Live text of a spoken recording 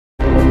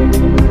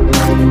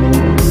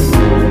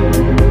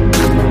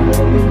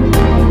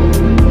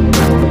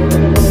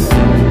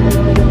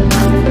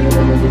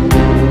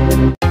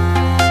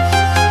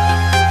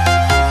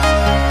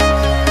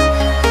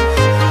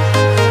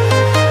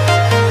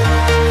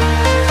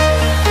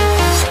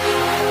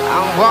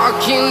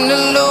walking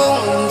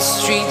alone, the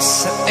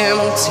streets are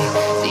empty.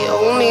 The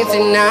only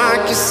thing I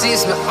can see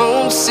is my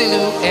own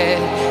silhouette.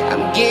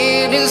 I'm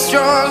getting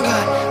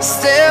stronger,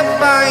 step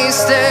by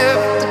step.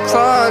 The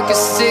clock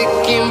is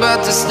ticking,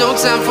 but there's no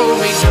time for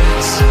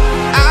regrets.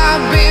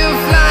 I've been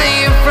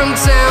flying from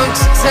town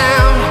to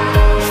town,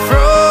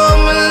 from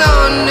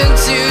London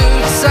to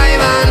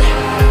Taiwan.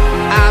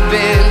 I've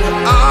been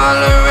all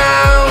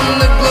around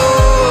the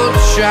globe,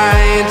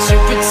 trying to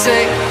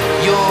protect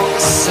your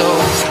soul.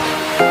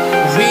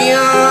 We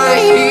are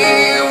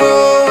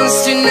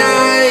heroes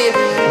tonight.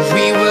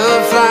 We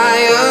will fly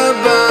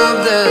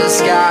above the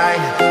sky.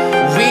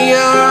 We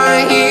are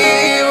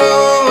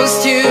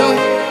heroes tonight.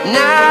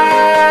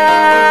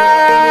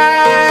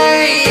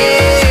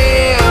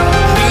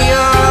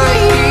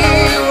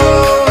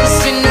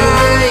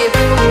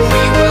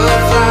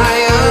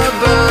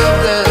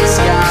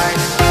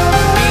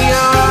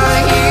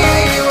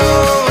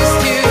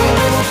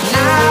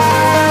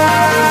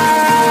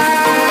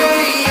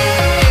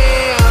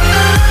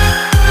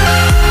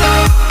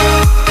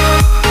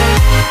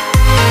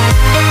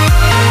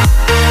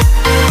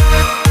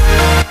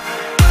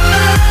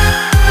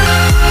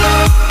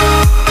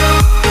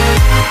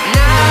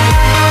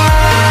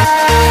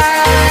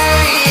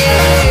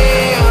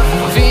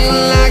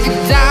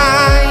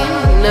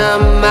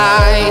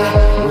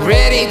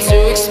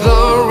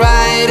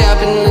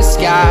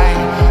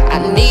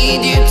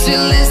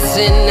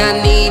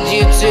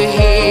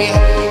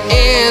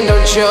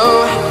 Show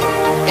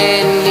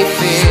any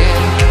fear.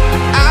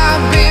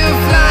 I've been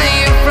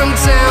flying from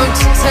town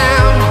to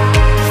town,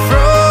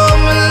 from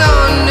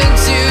London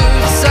to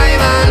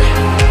Taiwan.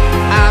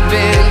 I've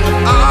been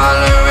all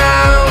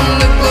around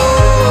the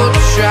globe,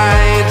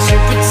 trying to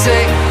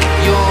protect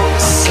your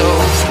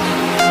soul.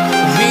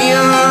 We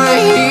are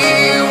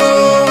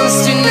heroes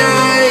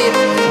tonight.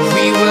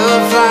 We will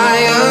fly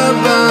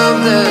above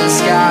the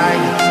sky.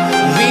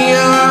 We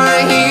are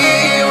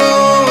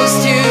heroes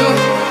tonight.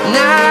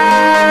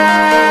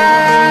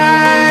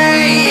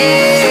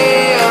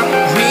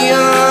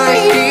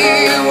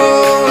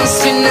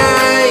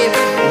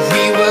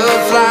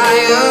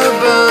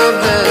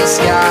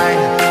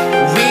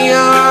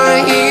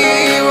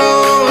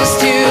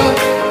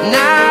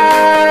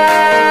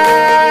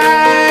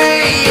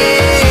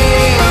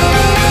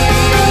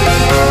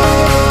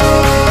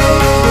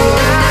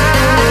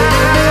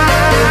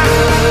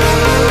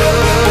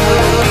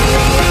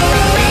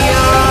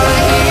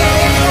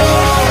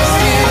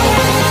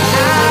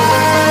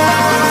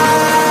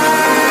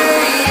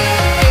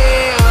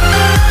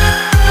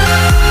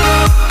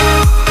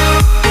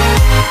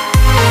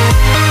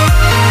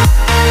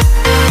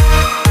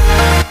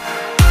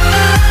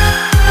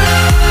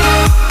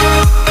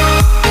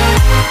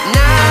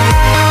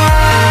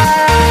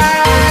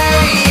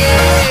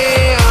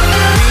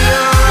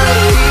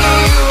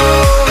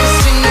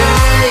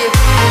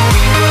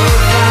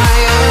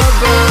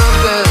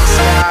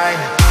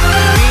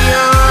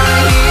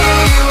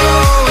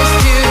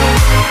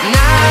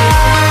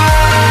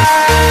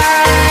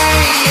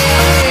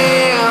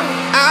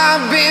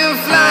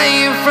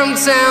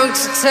 Town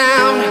to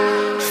town,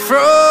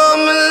 from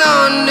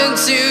London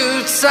to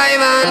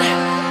Taiwan.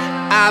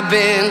 I've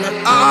been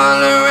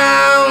all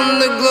around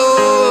the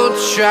globe,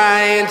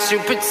 trying to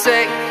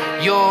protect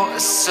your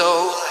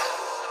soul.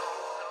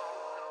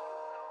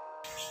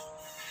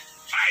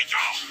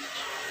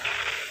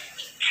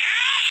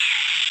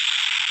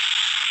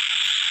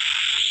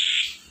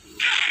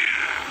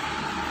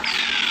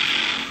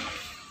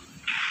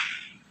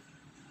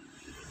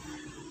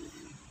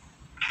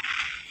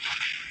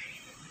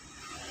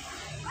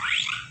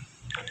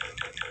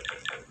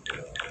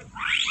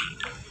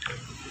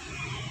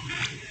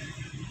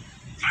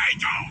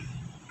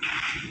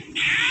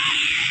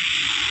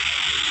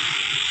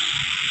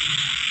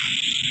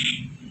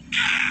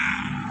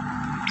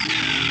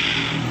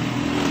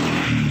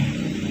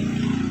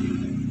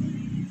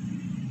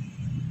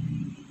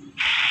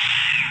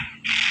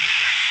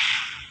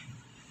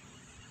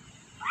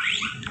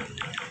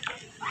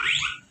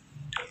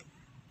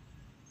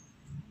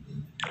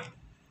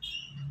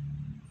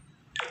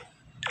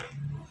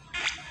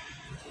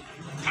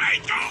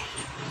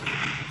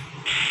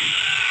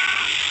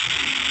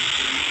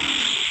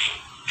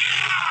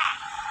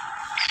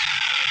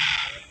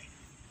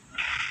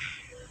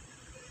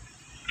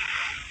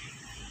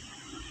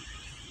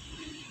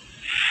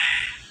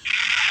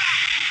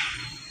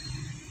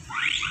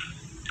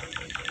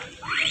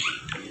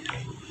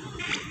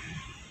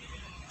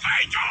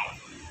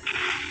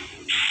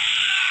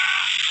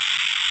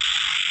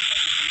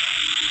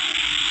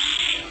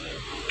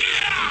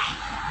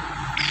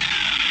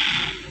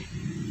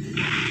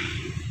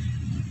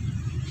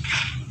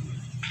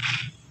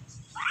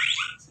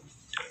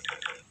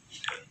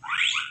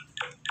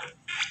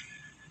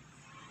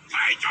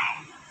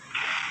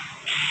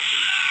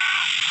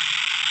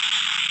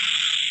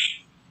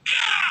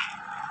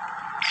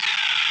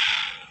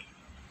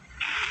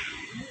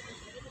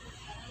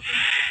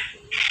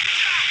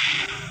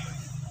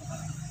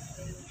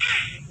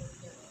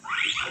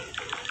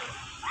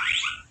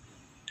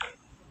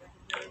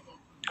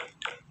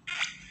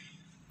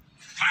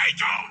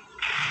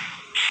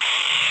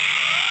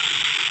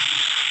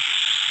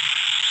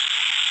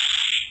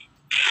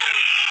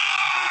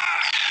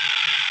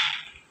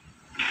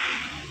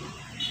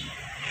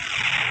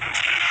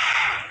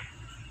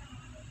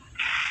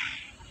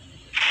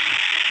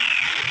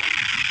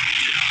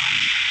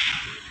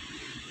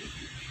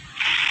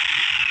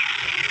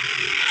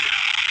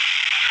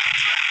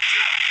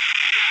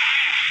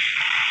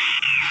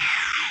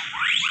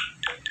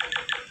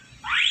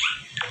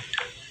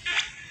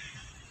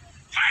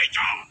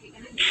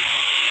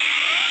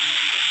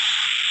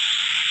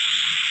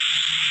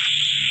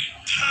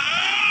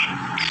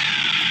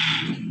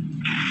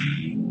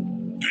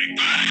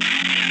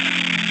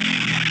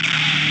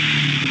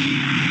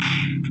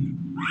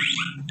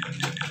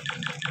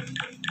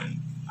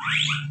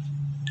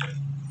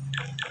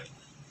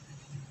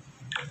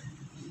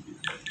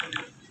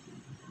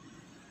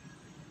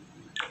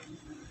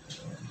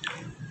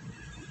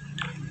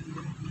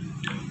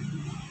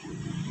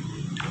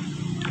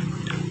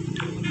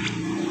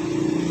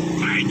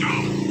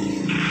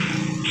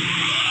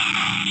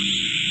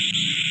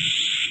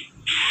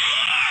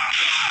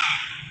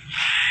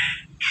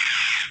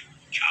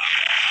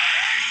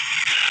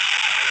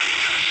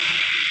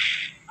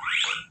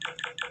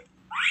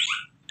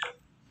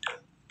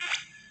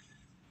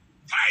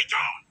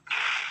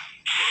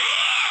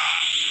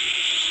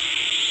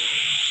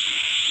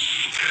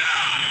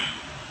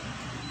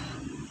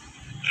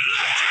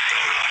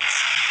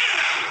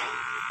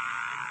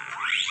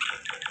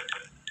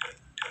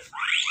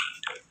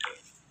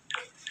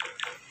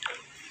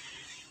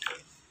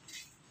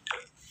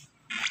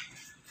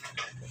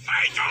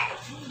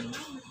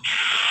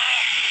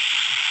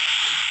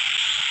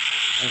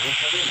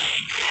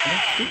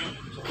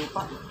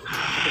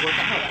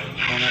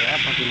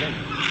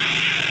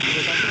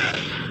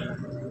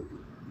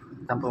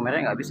 Campur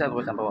merek nggak bisa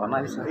bro, campur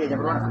warna bisa. Iya,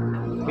 campur warna.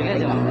 Pilih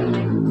aja.